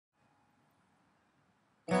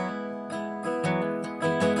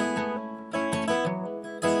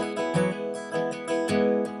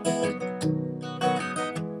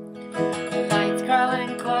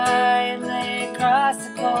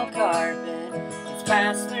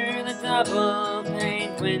pass through the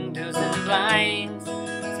double-pane windows and blinds.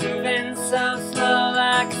 It's moving so slow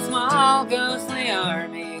like a small ghostly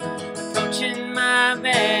army, approaching my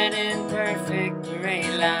bed in perfect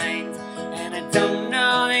parade lines. And I don't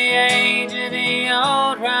know the age of the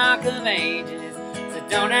old rock of ages, so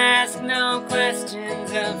don't ask no questions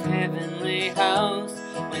of heavenly hosts.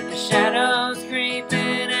 When the shadows creep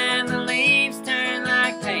in and the leaves turn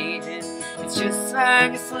like pages, it's just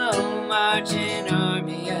like a slow marching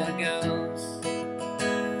army of ghosts.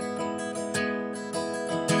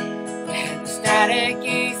 And the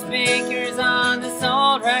staticky speakers on this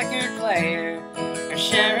old record player are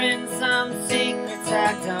sharing some secrets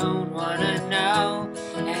I don't wanna know.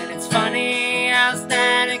 And it's funny how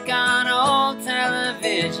static on old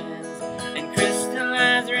televisions and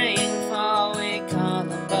crystallized rainfall, we call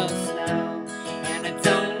them both snow. And I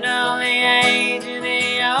don't know the age of the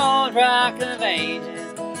old rock of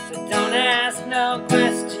ages, so don't ask no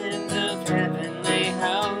questions of heavenly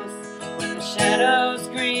hosts. When the shadows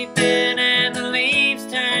creep in and the leaves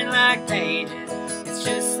turn like pages, it's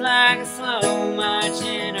just like a slow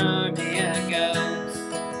marching army of ghosts.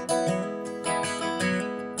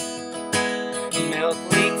 Milk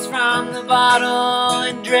leaks from the bottle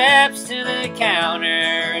and drips to the counter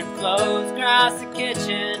and flows across the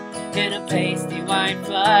kitchen in a pasty white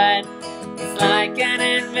flood. It's like an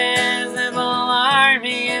invisible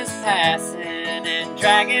army is passing and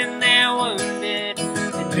dragging their wounded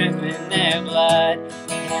and dripping their blood.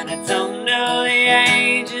 And I don't know the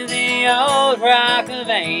age of the old rock of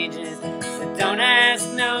ages, so don't ask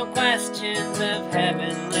no questions of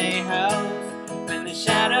heavenly hosts. When the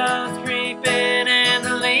shadows creep in and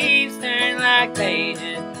the leaves turn like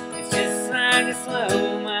pages, it's just like a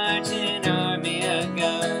slow marching army of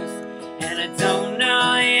ghosts. And I don't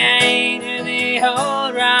know the age of the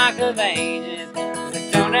old rock of ages,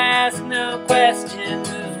 so don't ask no questions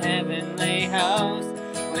of heavenly hosts.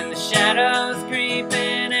 When the shadows